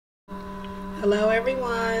Hello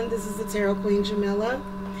everyone, this is the Tarot Queen Jamila,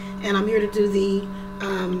 and I'm here to do the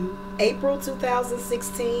April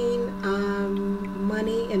 2016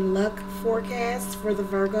 money and luck forecast for the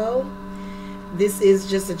Virgo. This is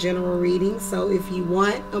just a general reading, so if you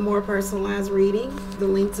want a more personalized reading, the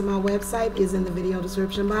link to my website is in the video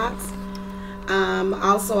description box.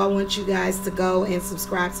 Also, I want you guys to go and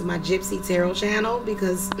subscribe to my Gypsy Tarot channel,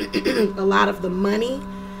 because a lot of the money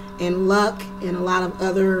and luck and a lot of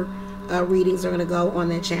other readings are going to go on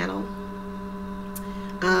that channel.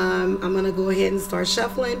 I'm going to go ahead and start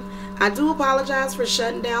shuffling. I do apologize for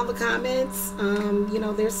shutting down the comments. You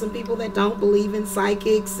know, there's some people that don't believe in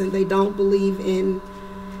psychics and they don't believe in,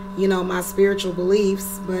 you know, my spiritual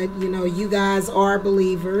beliefs, but you know, you guys are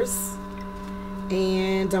believers,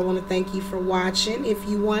 and I want to thank you for watching. If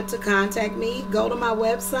you want to contact me, go to my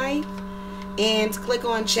website and click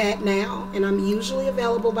on chat now, and I'm usually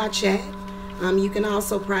available by chat. You can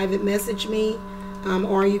also private message me,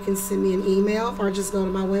 or you can send me an email, or just go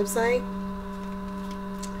to my website.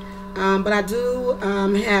 But I do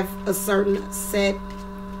have a certain set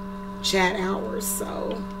chat hours,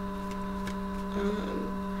 so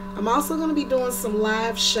I'm also going to be doing some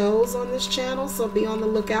live shows on this channel, so be on the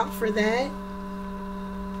lookout for that.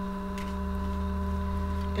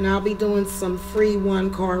 And I'll be doing some free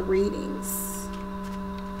one-card readings.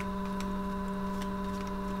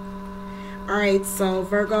 Alright, so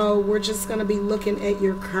Virgo, we're just going to be looking at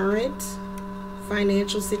your current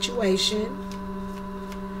financial situation.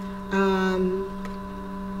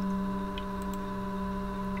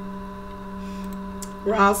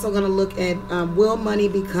 We're also going to look at will money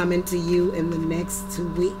be coming to you in the next 2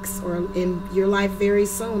 weeks, or in your life very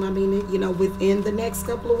soon? I mean, you know, within the next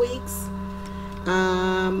couple of weeks.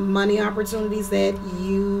 Money opportunities that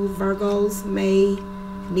you Virgos may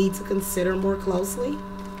need to consider more closely.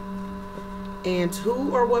 And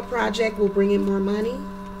who or what project will bring in more money?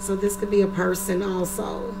 So this could be a person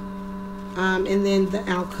also. And then the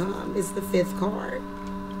outcome is the 5th card.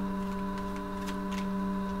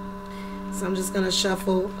 So I'm just going to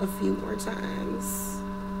shuffle a few more times.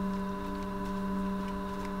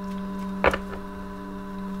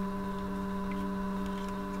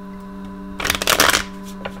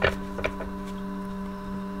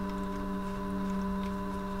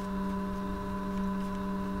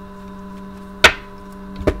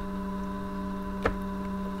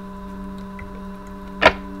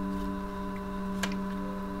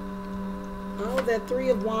 That 3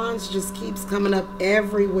 of Wands just keeps coming up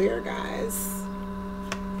everywhere, guys.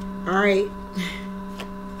 All right,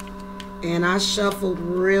 and I shuffled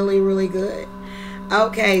really good.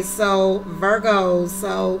 Okay, so Virgo,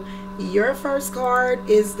 so your first card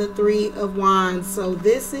is the 3 of Wands. So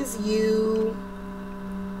this is you,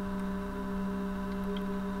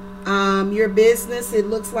 your business. It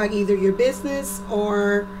looks like either your business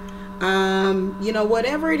or you know,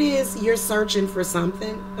 whatever it is, you're searching for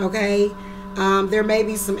something. Okay. There may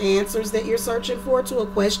be some answers that you're searching for to a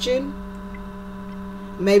question.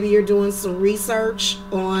 Maybe you're doing some research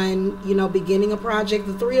on, you know, beginning a project.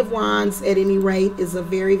 The 3 of Wands, at any rate, is a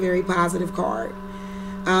very positive card.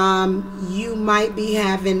 You might be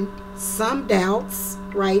having some doubts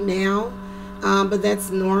right now, but that's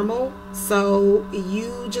normal. So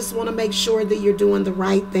you just want to make sure that you're doing the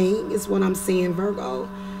right thing, is what I'm seeing, Virgo.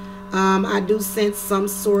 I do sense some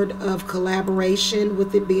sort of collaboration,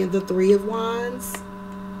 with it being the 3 of Wands.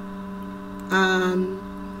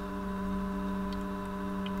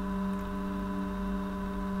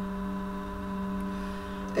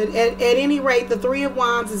 At any rate, the 3 of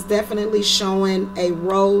Wands is definitely showing a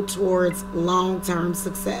road towards long-term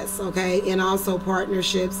success, okay, and also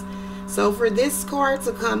partnerships. So for this card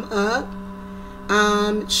to come up,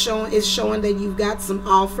 it's showing that you've got some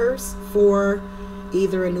offers for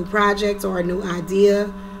either a new project or a new idea.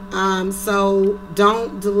 So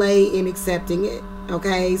don't delay in accepting it.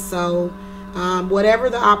 Okay, so whatever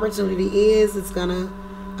the opportunity is, it's gonna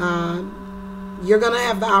you're gonna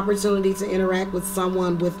have the opportunity to interact with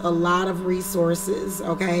someone with a lot of resources.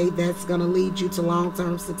 Okay, that's gonna lead you to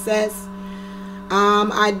long-term success.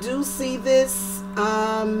 I do see this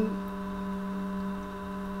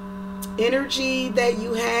energy that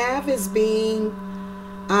you have as being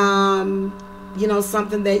you know,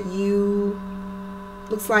 something that you,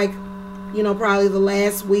 looks like, you know, probably the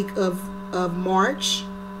last week of March,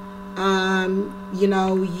 you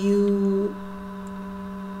know, you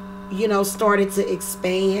know, started to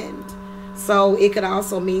expand. So it could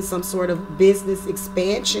also mean some sort of business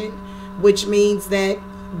expansion, which means that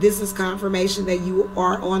this is confirmation that you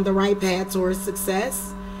are on the right path towards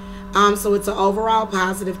success. So it's an overall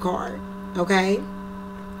positive card. Okay.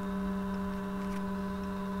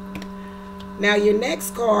 Now your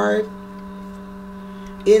next card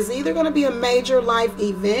is either going to be a major life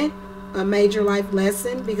event, a major life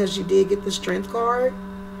lesson, because you did get the Strength card.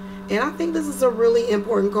 And I think this is a really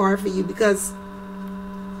important card for you because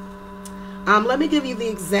let me give you the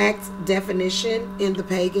exact definition in the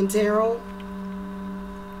Pagan Tarot.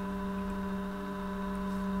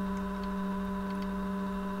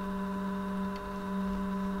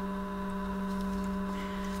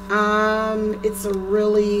 It's a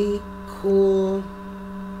really cool,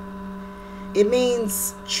 it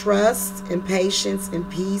means trust and patience and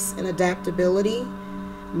peace and adaptability,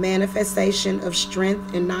 manifestation of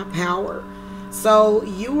strength and not power. So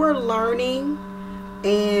you are learning,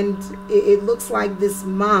 and it looks like this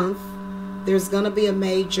month there's going to be a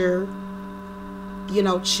major,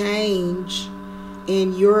 change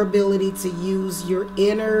in your ability to use your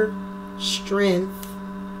inner strength.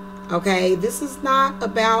 Okay, this is not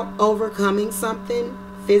about overcoming something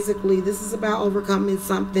physically. This is about overcoming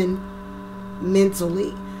something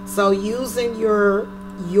mentally. So using your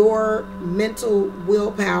mental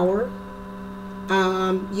willpower.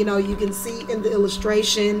 You can see in the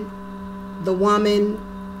illustration, the woman,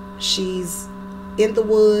 she's in the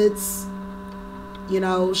woods.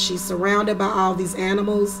 She's surrounded by all these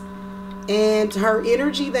animals. And her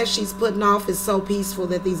energy that she's putting off is so peaceful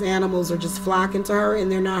that these animals are just flocking to her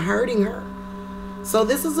and they're not hurting her. So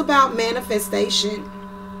this is about manifestation.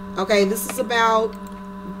 Okay, this is about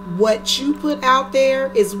what you put out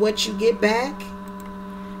there is what you get back.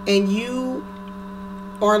 And you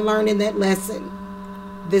are learning that lesson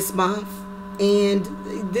this month. And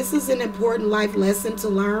this is an important life lesson to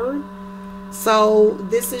learn. So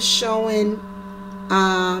this is showing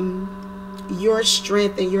your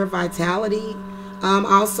strength and your vitality.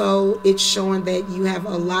 Also, it's showing that you have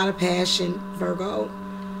a lot of passion, Virgo.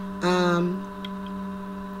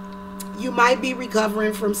 You might be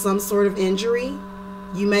recovering from some sort of injury.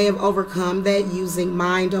 You may have overcome that using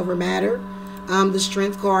mind over matter. The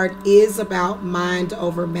Strength card is about mind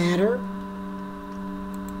over matter.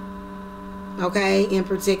 Okay, in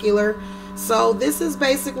particular. So this is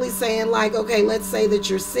basically saying, like, okay, let's say that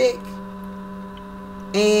you're sick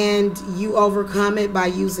and you overcome it by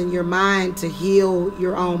using your mind to heal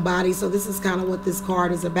your own body. So this is kind of what this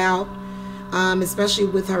card is about, especially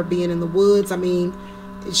with her being in the woods. I mean,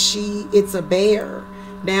 it's a bear.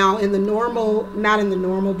 Now in the normal, not in the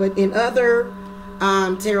normal, but in other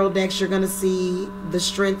tarot decks, you're going to see the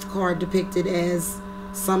Strength card depicted as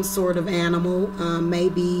some sort of animal,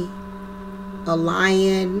 maybe a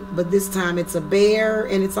lion, but this time it's a bear,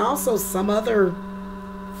 and it's also some other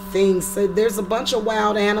things. So there's a bunch of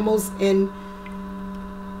wild animals, and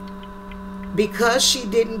because she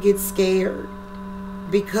didn't get scared,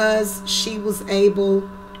 because she was able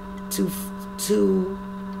to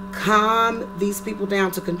calm these people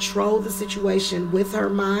down, to control the situation with her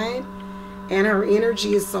mind, and her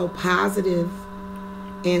energy is so positive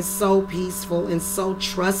and so peaceful and so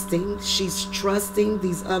trusting. She's trusting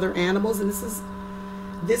these other animals, and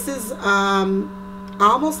this is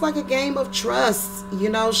almost like a game of trust.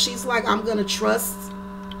 She's like, I'm gonna trust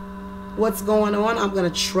what's going on. I'm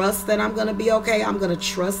gonna trust that I'm gonna be okay. I'm gonna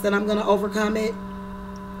trust that I'm gonna overcome it,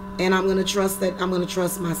 and I'm gonna trust that I'm gonna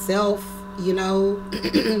trust myself.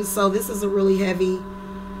 So this is a really heavy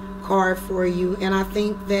card for you, and I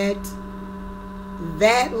think that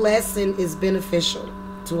lesson is beneficial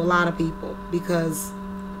to a lot of people because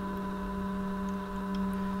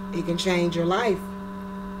it can change your life.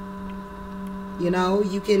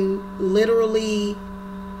 You can literally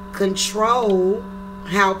control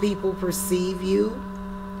how people perceive you,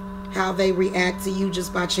 how they react to you,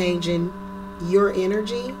 just by changing your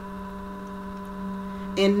energy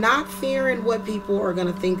and not fearing what people are going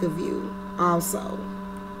to think of you also.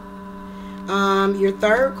 Your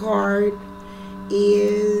third card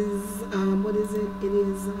is what is it? It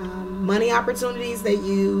is money opportunities that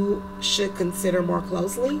you should consider more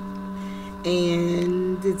closely,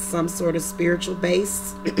 and it's some sort of spiritual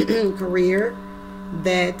based career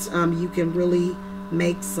that you can really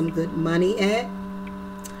make some good money at.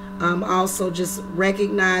 Also just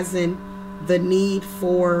recognizing the need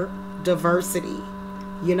for diversity,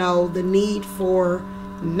 the need for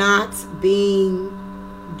not being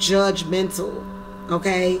judgmental.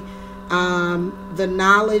 Okay, the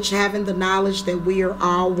knowledge, having the knowledge that we are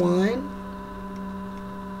all one.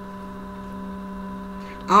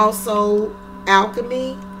 Also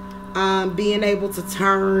alchemy, being able to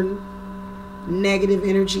turn negative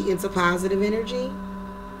energy into positive energy.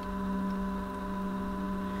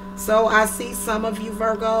 So I see some of you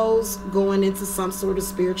Virgos going into some sort of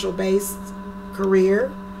spiritual based career,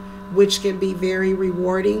 which can be very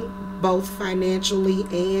rewarding, both financially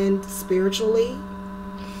and spiritually.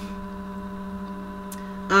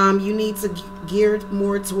 You need to gear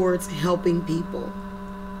more towards helping people.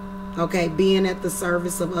 Okay, being at the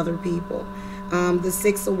service of other people. The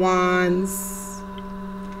Six of Wands,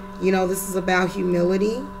 you know, this is about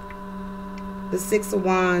humility. The Six of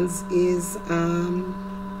Wands is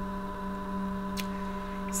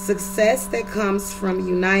success that comes from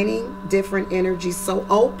uniting different energies. So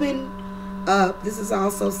open up. This is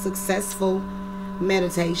also successful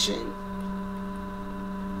meditation.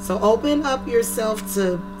 So open up yourself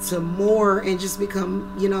to more and just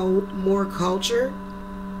become, you know, more cultured.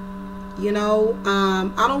 You know,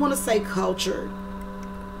 I don't want to say cultured.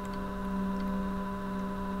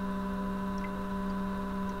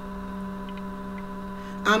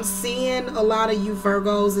 I'm seeing a lot of you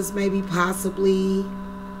Virgos as maybe possibly,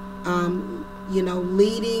 you know,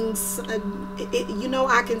 leading, you know,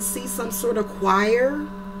 I can see some sort of choir,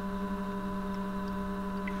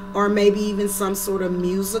 or maybe even some sort of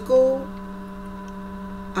musical.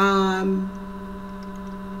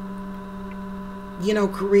 You know,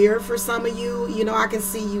 career for some of you. You know, I can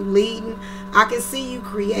see you leading. I can see you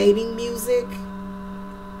creating music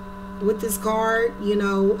with this card, you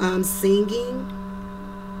know, singing.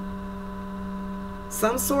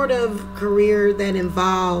 Some sort of career that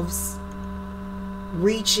involves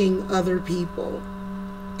reaching other people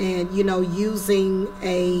and, you know, using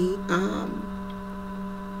a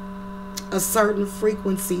certain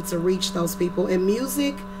frequency to reach those people. And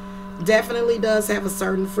music definitely does have a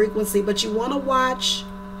certain frequency, but you want to watch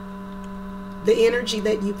the energy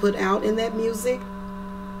that you put out in that music,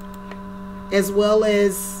 as well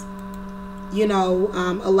as, you know,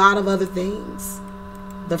 a lot of other things.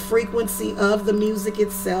 The frequency of the music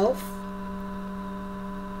itself.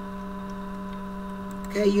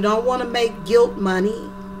 Okay, you don't want to make guilt money.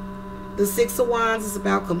 The Six of Wands is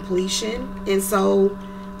about completion, and so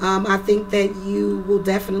I think that you will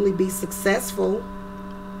definitely be successful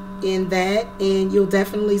in that, and you'll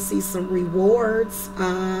definitely see some rewards.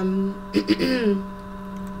 I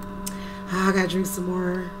gotta drink some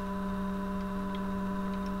more.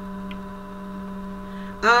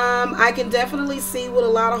 I can definitely see with a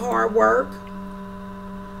lot of hard work,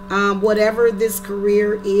 whatever this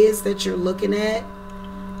career is that you're looking at,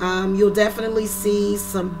 you'll definitely see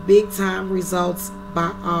some big time results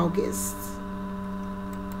by August.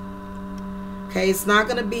 Okay, it's not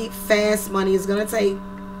going to be fast money. It's going to take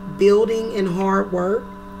building and hard work.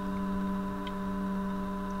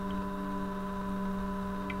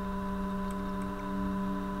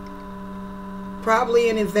 Probably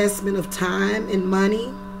an investment of time and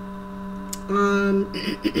money.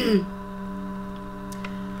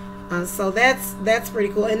 So that's pretty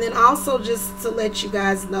cool. And then also, just to let you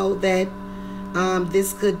guys know that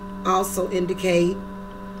this could also indicate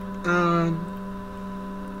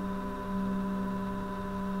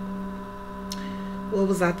what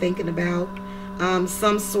was I thinking about?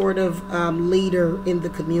 Some sort of leader in the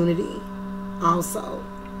community also.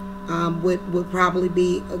 Would probably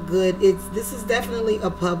be a good, this is definitely a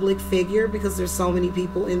public figure because there's so many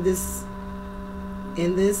people in this,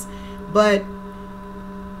 but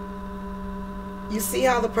you see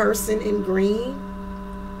how the person in green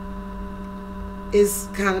is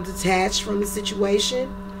kind of detached from the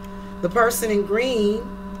situation. The person in green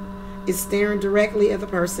is staring directly at the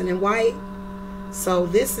person in white. So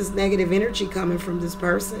this is negative energy coming from this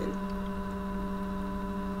person.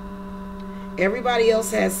 Everybody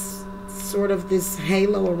else has sort of this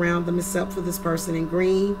halo around them except for this person in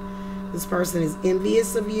green. This person is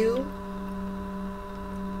envious of you.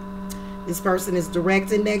 This person is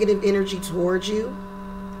directing negative energy towards you.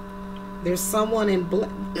 There's someone in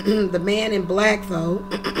black. The man in black, though,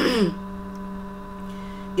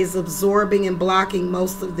 is absorbing and blocking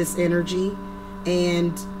most of this energy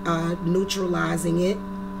and neutralizing it.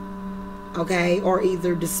 Okay, or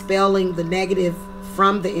either dispelling the negative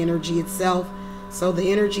from the energy itself. So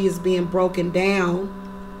the energy is being broken down,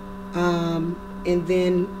 and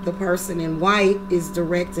then the person in white is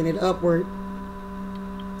directing it upward.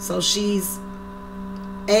 So she's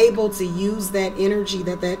able to use that energy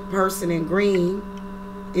that that person in green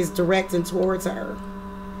is directing towards her.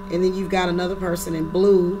 And then you've got another person in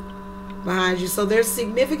blue behind you. So there's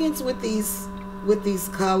significance with these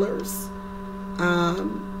colors.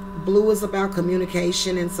 Blue is about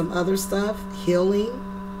communication and some other stuff, healing.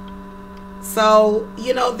 So,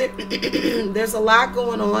 you know, there's a lot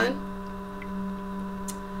going on.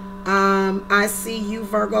 I see you,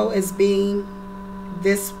 Virgo, as being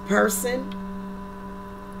this person.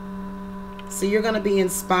 So you're going to be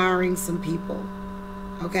inspiring some people.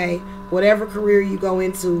 Okay? Whatever career you go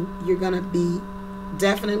into, you're going to be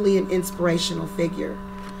definitely an inspirational figure.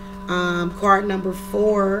 Card number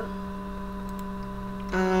 4.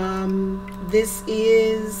 This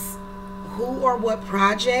is who or what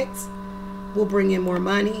project will bring in more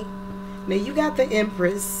money. Now you got the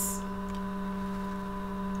Empress.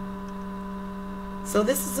 So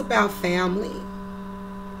this is about family.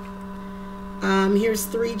 Here's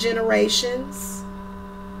 3 generations.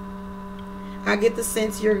 I get the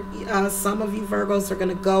sense some of you Virgos are going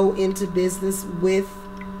to go into business with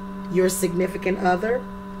your significant other.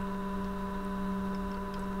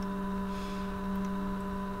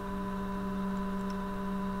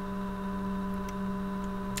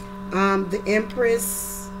 The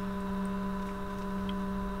Empress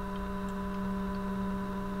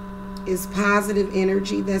is positive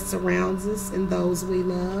energy that surrounds us and those we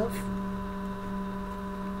love.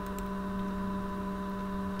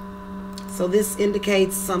 So this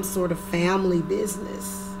indicates some sort of family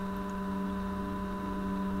business.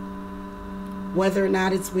 Whether or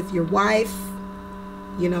not it's with your wife,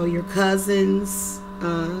 you know, your cousins,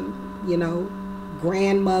 you know,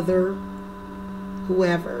 grandmother,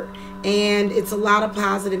 whoever. And it's a lot of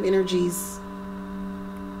positive energies.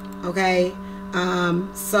 Okay.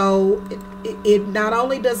 So it not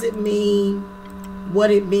only does it mean what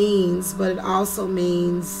it means, but it also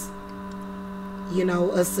means, you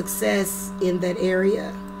know, a success in that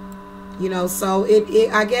area. You know, so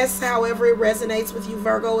I guess however it resonates with you,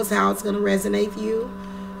 Virgo, is how it's going to resonate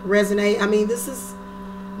I mean, this is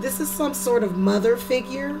some sort of mother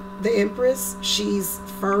figure, the Empress. She's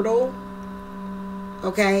fertile.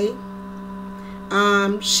 Okay.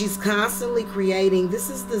 She's constantly creating. This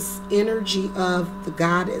is this energy of the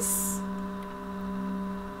goddess.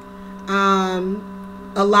 A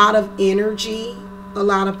lot of energy, a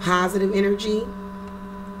lot of positive energy.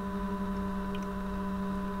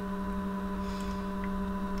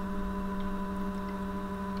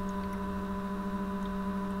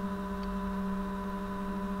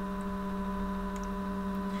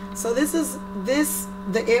 So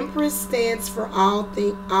the Empress stands for all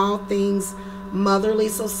things motherly.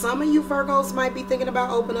 So some of you Virgos might be thinking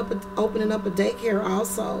about opening up a daycare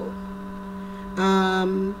also.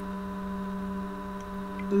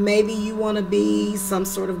 Maybe you want to be some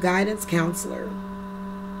sort of guidance counselor.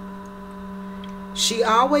 She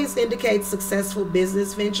always indicates successful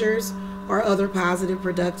business ventures or other positive,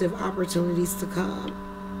 productive opportunities to come.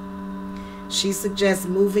 She suggests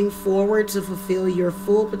moving forward to fulfill your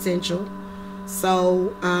full potential.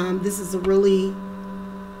 So this is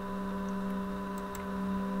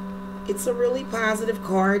it's a really positive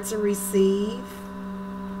card to receive.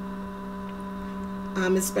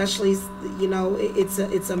 Especially, you know,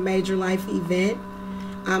 it's a major life event.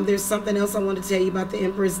 There's something else I want to tell you about the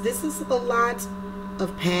Empress. This is a lot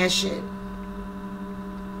of passion.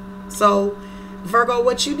 So Virgo,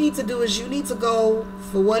 what you need to do is you need to go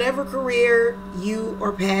for whatever career you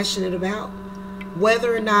are passionate about,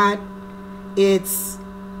 whether or not it's,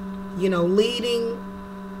 you know, leading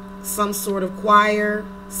some sort of choir,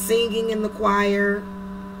 singing in the choir,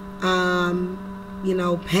 you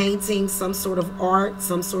know, painting, some sort of art,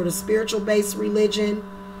 some sort of spiritual based religion.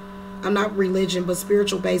 Not religion, but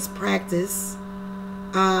spiritual based practice.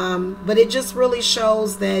 But it just really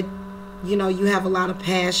shows that, you know, you have a lot of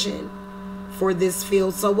passion for this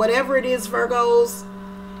field. So whatever it is, Virgos,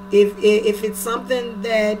 if it's something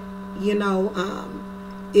that, you know,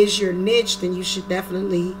 is your niche, then you should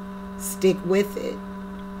definitely stick with it.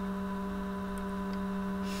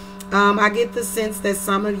 I get the sense that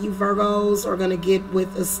some of you Virgos are going to get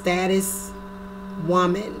with a status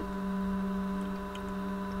woman.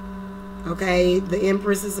 Okay, the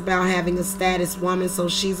Empress is about having a status woman, so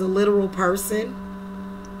she's a literal person.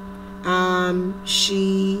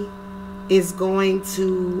 She is going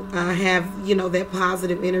to have, you know, that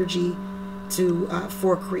positive energy to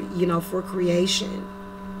for creation.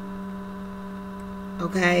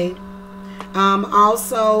 Okay.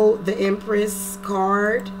 Also, the Empress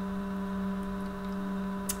card.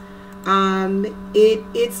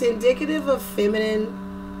 It's indicative of feminine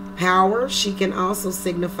power. She can also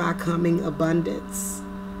signify coming abundance.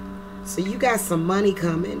 So you got some money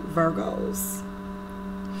coming, Virgos.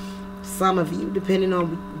 Some of you, depending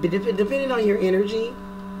on your energy.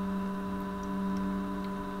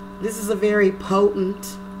 This is a very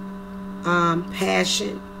potent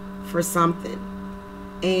passion for something,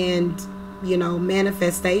 and, you know,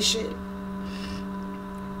 manifestation.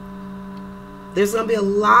 There's going to be a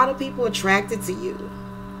lot of people attracted to you.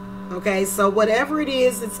 Okay, so whatever it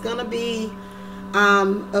is, it's going to be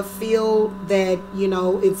a field that, you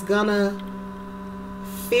know, it's going to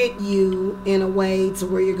fit you in a way to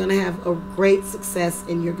where you're going to have a great success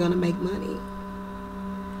and you're going to make money.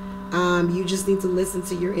 You just need to listen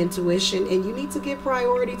to your intuition, and you need to give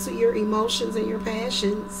priority to your emotions and your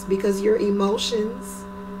passions, because your emotions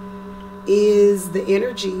is the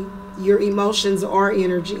energy. Your emotions are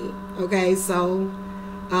energy. Okay, so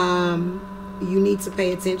you need to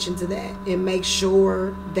pay attention to that and make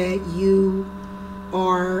sure that you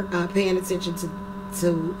are paying attention to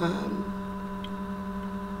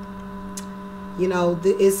you know,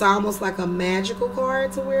 it's almost like a magical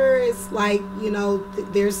card, to where it's like, you know,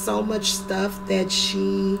 there's so much stuff that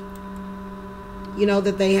she, you know,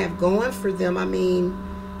 that they have going for them. I mean,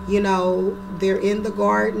 you know, they're in the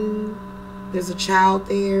garden, there's a child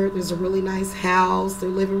there, there's a really nice house, they're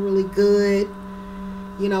living really good.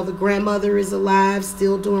 You know, the grandmother is alive,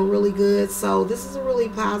 still doing really good. So this is a really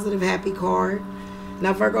positive, happy card.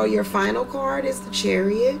 Now, Virgo, your final card is the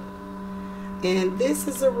Chariot. And this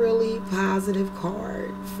is a really positive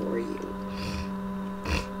card for you.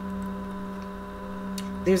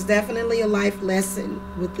 There's definitely a life lesson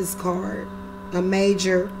with this card. A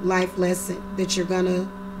major life lesson that you're going to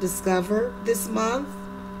discover this month.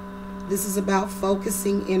 This is about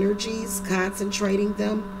focusing energies, concentrating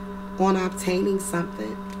them on obtaining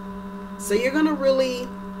something. So you're going to really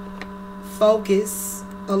focus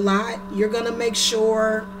a lot. You're going to make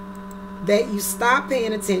sure that you stop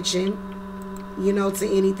paying attention, you know, to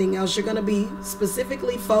anything else. You're going to be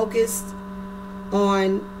specifically focused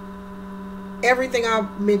on everything I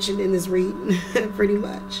mentioned in this reading, pretty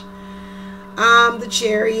much. The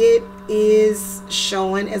Chariot is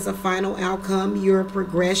showing as a final outcome your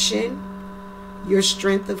progression, your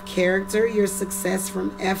strength of character, your success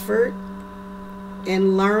from effort,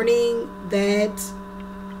 and learning that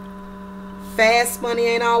fast money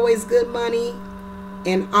ain't always good money,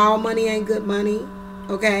 and all money ain't good money.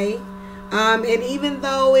 Okay? And even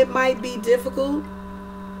though it might be difficult,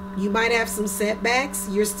 you might have some setbacks,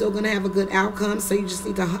 you're still going to have a good outcome. So you just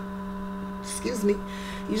need to,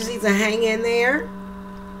 you just need to hang in there.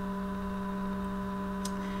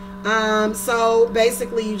 So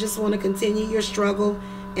basically, you just want to continue your struggle,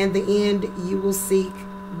 and the end you will seek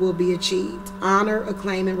will be achieved. Honor,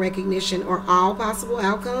 acclaim, and recognition are all possible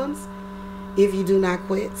outcomes if you do not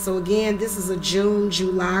quit. So again, this is a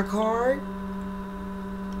June-July card.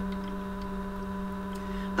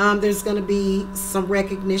 There's going to be some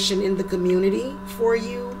recognition in the community for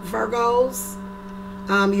you, Virgos.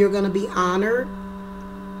 You're going to be honored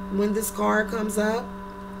when this card comes up.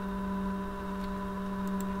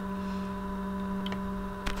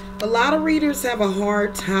 A lot of readers have a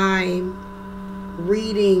hard time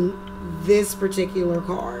reading this particular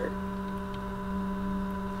card.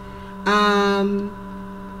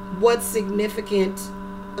 What's significant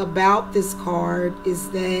about this card is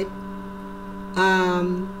that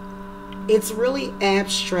it's really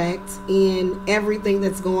abstract in everything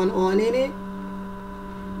that's going on in it,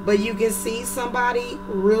 but you can see somebody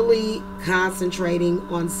really concentrating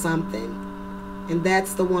on something, and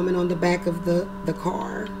that's the woman on the back of the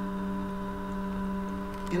car.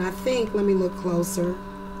 And I think, let me look closer,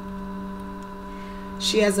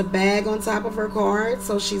 she has a bag on top of her card,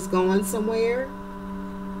 so she's going somewhere.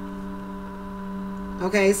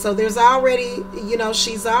 Okay, so there's already, you know,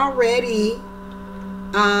 she's already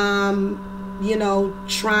you know,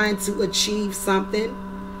 trying to achieve something.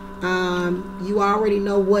 You already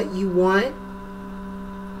know what you want.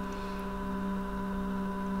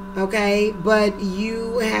 Okay, but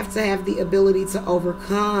you have to have the ability to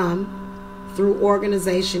overcome through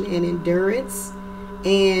organization and endurance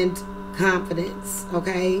and confidence.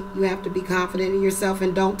 Okay, you have to be confident in yourself,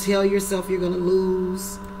 and don't tell yourself you're going to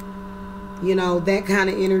lose. You know, that kind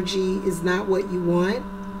of energy is not what you want.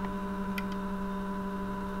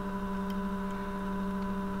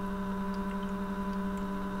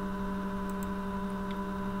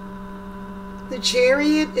 The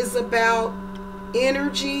Chariot is about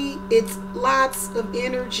energy. It's lots of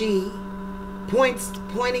energy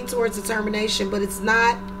pointing towards determination, but it's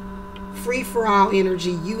not free-for-all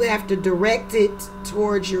energy. You have to direct it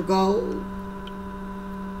towards your goal.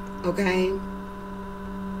 Okay?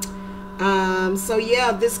 So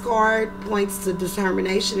yeah, this card points to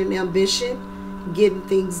determination and ambition, getting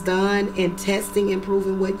things done, and testing and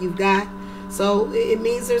proving what you've got. So it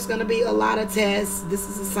means there's going to be a lot of tests. This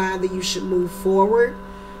is a sign that you should move forward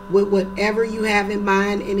with whatever you have in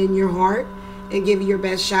mind and in your heart, and give it your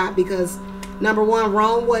best shot, because number one,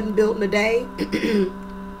 Rome wasn't built in a day.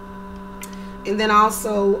 And then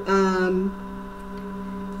also,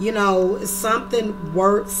 you know, something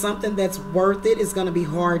that's worth it is going to be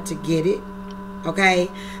hard to get it.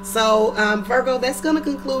 Okay, so Virgo, that's going to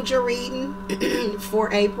conclude your reading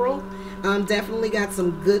for April. Definitely got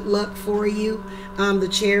some good luck for you. The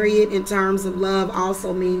Chariot in terms of love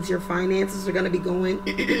also means your finances are going to be going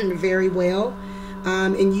very well.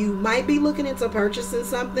 And you might be looking into purchasing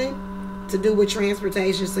something to do with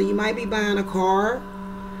transportation. So you might be buying a car.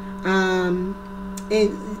 And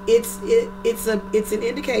it's an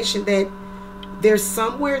indication that there's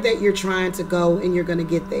somewhere that you're trying to go and you're going to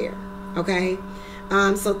get there. Okay.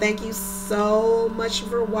 So thank you so much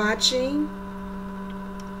for watching.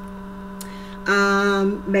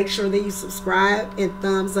 Make sure that you subscribe and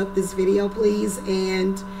thumbs up this video, please.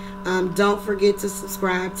 And don't forget to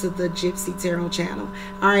subscribe to the Gypsy Tarot channel.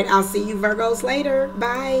 All right, I'll see you Virgos later.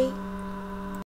 Bye.